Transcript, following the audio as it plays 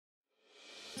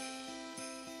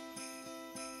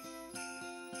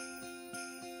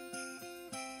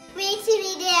makes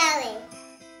me daily.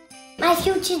 My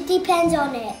future depends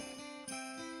on it.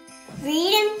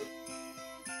 Reading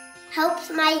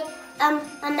helps my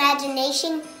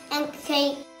imagination and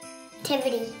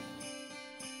creativity.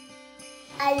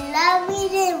 I love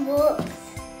reading books.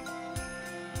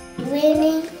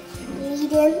 Reading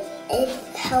it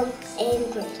helps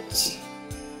English.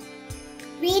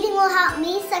 Reading will help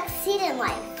me succeed in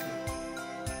life.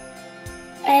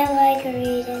 I like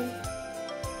reading.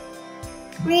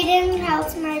 Reading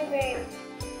helps my brain.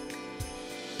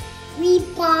 We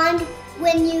bond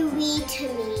when you read to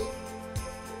me.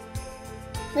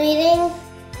 Reading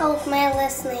helps my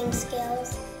listening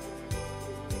skills.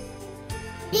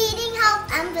 Reading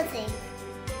helps empathy.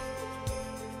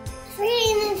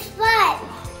 Reading is fun.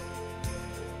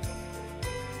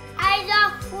 I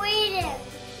love reading.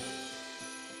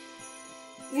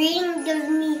 Reading gives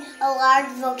me a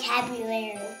large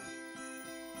vocabulary.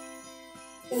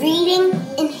 Reading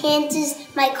enhances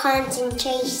my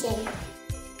concentration.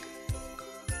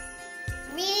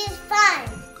 Reading is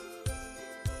fun.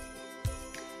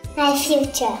 My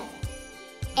future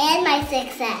and my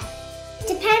success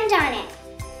depend on it.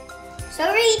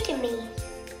 So read to me.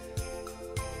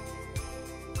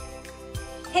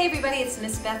 Hey everybody, it's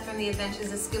Miss Beth from the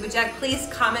Adventures of Scuba Jack. Please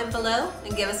comment below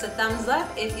and give us a thumbs up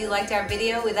if you liked our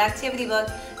video with Activity Book.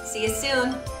 See you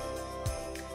soon.